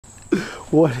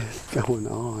What is going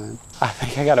on? I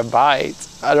think I got a bite.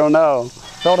 I don't know.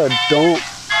 Felt a dump.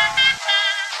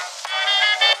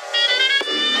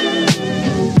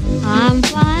 I'm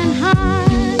flying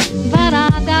high, but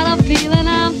I've got a feeling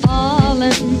I'm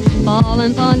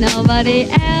falling for nobody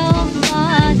else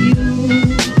but you.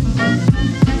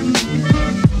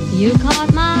 You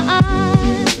caught my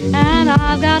eye, and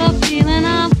I've got a feeling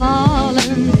I'm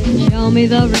falling. Show me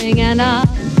the ring and I'll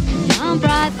jump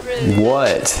right through.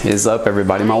 What is up,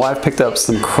 everybody? My wife picked up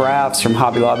some crafts from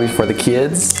Hobby Lobby for the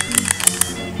kids.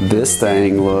 This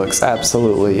thing looks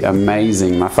absolutely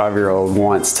amazing. My 5-year-old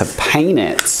wants to paint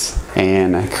it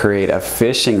and create a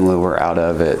fishing lure out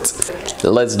of it.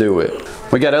 Let's do it.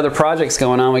 We got other projects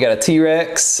going on. We got a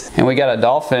T-Rex and we got a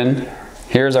dolphin.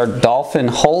 Here's our dolphin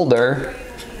holder.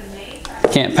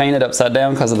 Can't paint it upside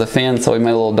down because of the fin, so we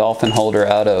made a little dolphin holder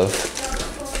out of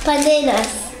bananas.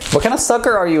 What kind of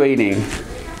sucker are you eating?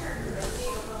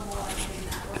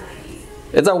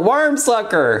 It's a worm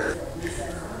sucker.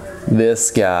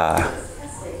 This guy.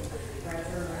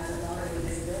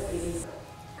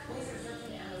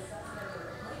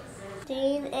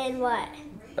 Green and what?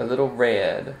 A little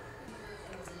red.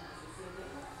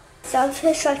 Some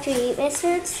fish like to eat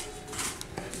lizards.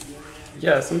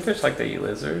 Yeah, some fish like to eat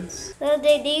lizards. So do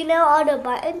you know all the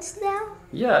buttons now?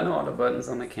 Yeah, I know all the buttons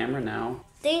on the camera now.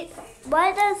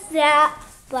 What is that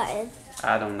button?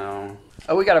 I don't know.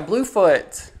 Oh, we got a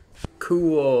bluefoot.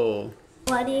 Cool.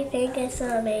 What do you think it's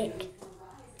gonna make?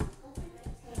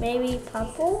 Maybe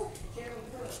purple?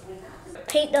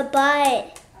 Paint the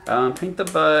butt. Paint the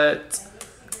butt.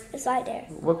 It's right there.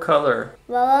 What color?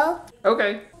 Yellow.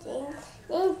 Okay.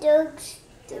 What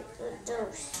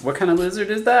kind of lizard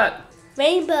is that?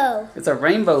 Rainbow. It's a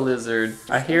rainbow lizard.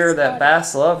 I hear that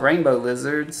bass love rainbow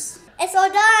lizards. It's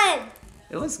all done.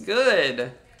 It looks good.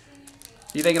 Do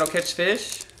you think it'll catch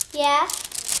fish? Yeah.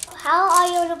 How are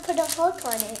you going to put a hook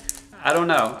on it? I don't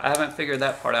know. I haven't figured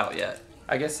that part out yet.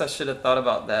 I guess I should have thought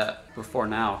about that before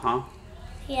now, huh?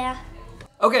 Yeah.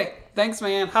 Okay, thanks,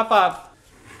 man. High five.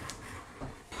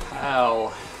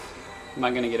 How am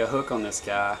I gonna get a hook on this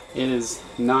guy? It is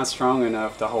not strong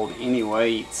enough to hold any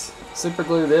weight. Super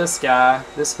glue this guy,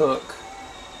 this hook,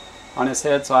 on his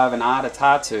head so I have an eye to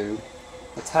tie to.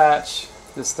 Attach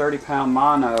this 30-pound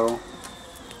mono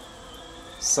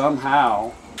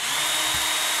somehow.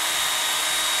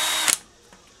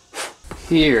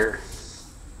 Here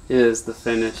is the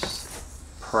finished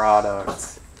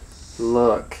product.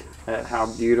 Look at how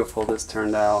beautiful this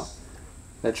turned out.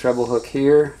 That treble hook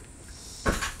here,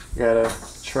 got a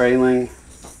trailing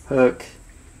hook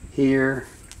here,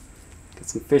 got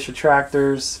some fish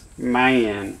attractors.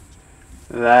 Man,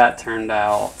 that turned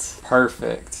out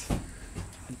perfect.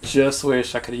 I just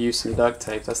wish I could have used some duct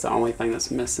tape. That's the only thing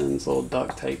that's missing, is a little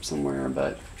duct tape somewhere,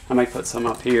 but I may put some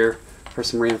up here for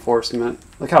some reinforcement.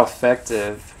 Look how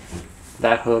effective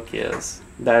that hook is.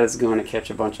 That is going to catch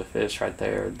a bunch of fish right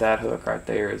there. That hook right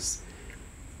there is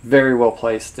very well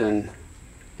placed, and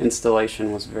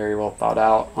installation was very well thought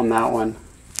out on that one.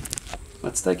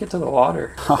 Let's take it to the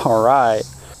water. All right,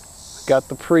 got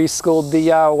the preschool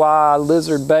DIY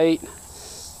lizard bait.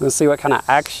 Let's see what kind of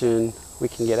action we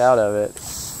can get out of it.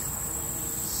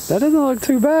 That doesn't look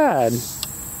too bad.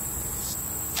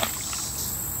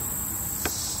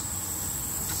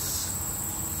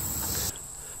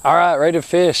 All right, ready to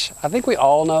fish. I think we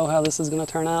all know how this is gonna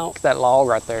turn out. That log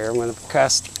right there, I'm gonna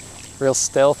cast real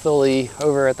stealthily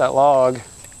over at that log.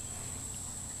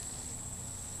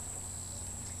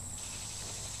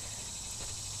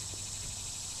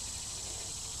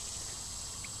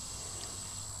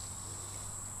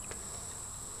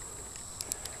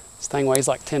 This thing weighs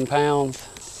like 10 pounds.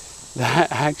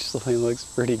 That actually looks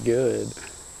pretty good.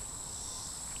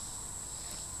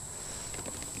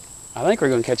 I think we're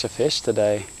gonna catch a fish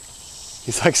today.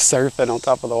 He's like surfing on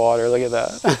top of the water, look at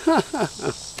that.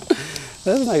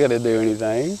 That's not gonna do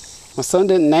anything. My son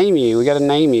didn't name you, we gotta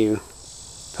name you.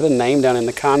 Put a name down in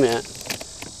the comment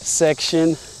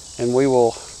section and we will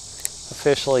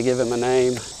officially give him a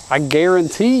name. I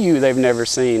guarantee you they've never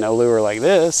seen a lure like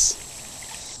this.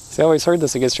 See, I always heard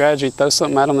this a good strategy, throw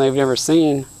something at them they've never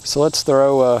seen. So let's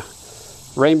throw a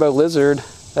rainbow lizard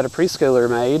that a preschooler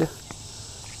made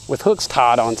with hooks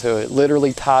tied onto it,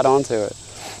 literally tied onto it.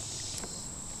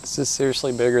 This is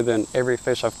seriously bigger than every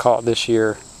fish I've caught this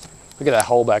year. Look at that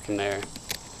hole back in there.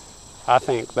 I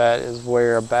think that is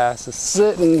where a bass is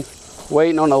sitting,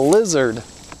 waiting on a lizard.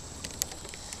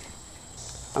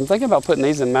 I'm thinking about putting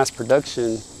these in mass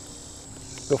production.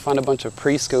 Go find a bunch of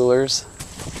preschoolers.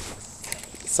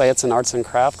 Say it's an arts and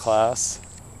craft class.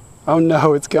 Oh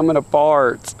no, it's coming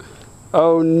apart.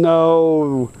 Oh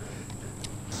no.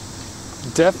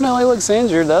 Definitely looks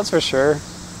injured, that's for sure.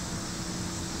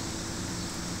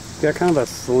 Got kind of a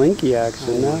slinky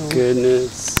action. Oh my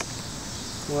goodness.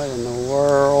 What in the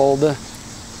world?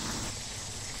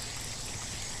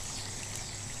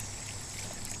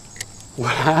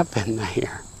 What happened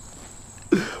there?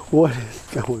 What is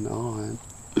going on?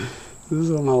 This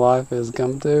is what my life has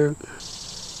come to.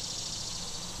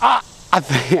 Ah! I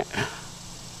think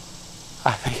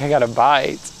I got a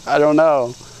bite. I don't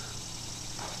know.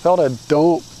 I felt a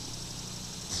dump.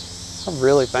 I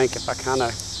really think if I kind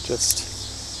of just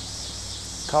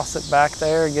toss it back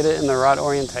there, get it in the right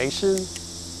orientation,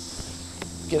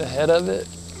 get ahead of it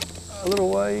a little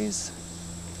ways,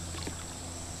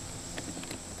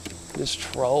 just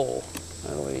troll.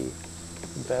 That'll be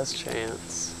the best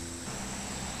chance.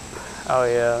 Oh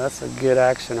yeah, that's a good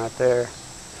action right there.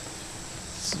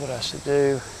 This is what I should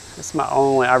do. It's my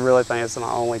only, I really think it's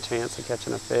my only chance of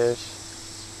catching a fish.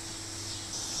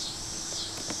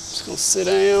 Just gonna sit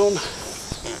down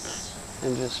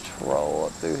and just troll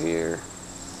up through here.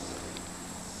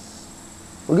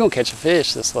 We're gonna catch a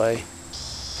fish this way.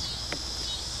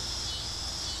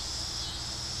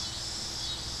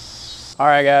 All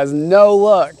right guys, no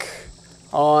luck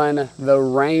on the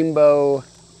rainbow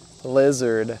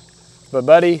lizard. But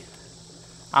buddy,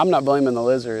 I'm not blaming the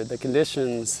lizard. The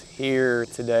conditions here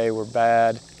today were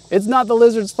bad. It's not the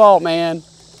lizard's fault, man.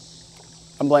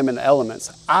 I'm blaming the elements.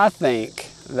 I think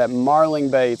that Marling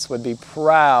Baits would be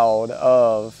proud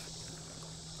of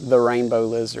the rainbow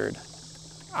lizard.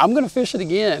 I'm gonna fish it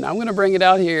again. I'm gonna bring it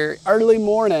out here early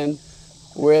morning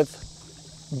with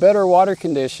better water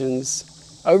conditions,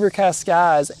 overcast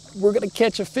skies. We're gonna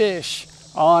catch a fish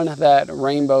on that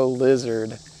rainbow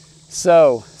lizard.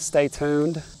 So stay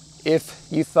tuned. If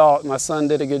you thought my son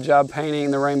did a good job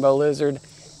painting the rainbow lizard,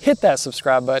 hit that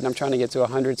subscribe button. I'm trying to get to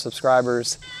 100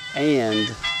 subscribers, and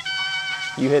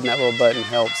you hitting that little button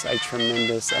helps a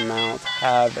tremendous amount.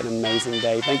 Have an amazing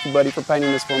day. Thank you, buddy, for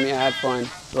painting this for me. I had fun.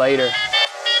 Later.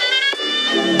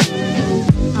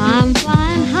 I'm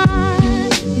flying high,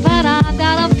 but I've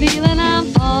got a feeling I'm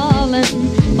falling,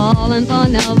 falling for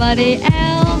nobody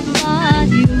else but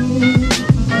you.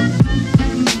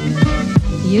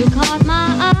 You caught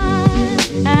my eye,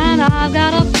 and I've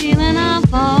got a feeling I'm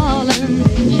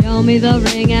falling. Show me the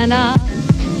ring and I'll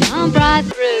jump right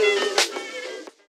through.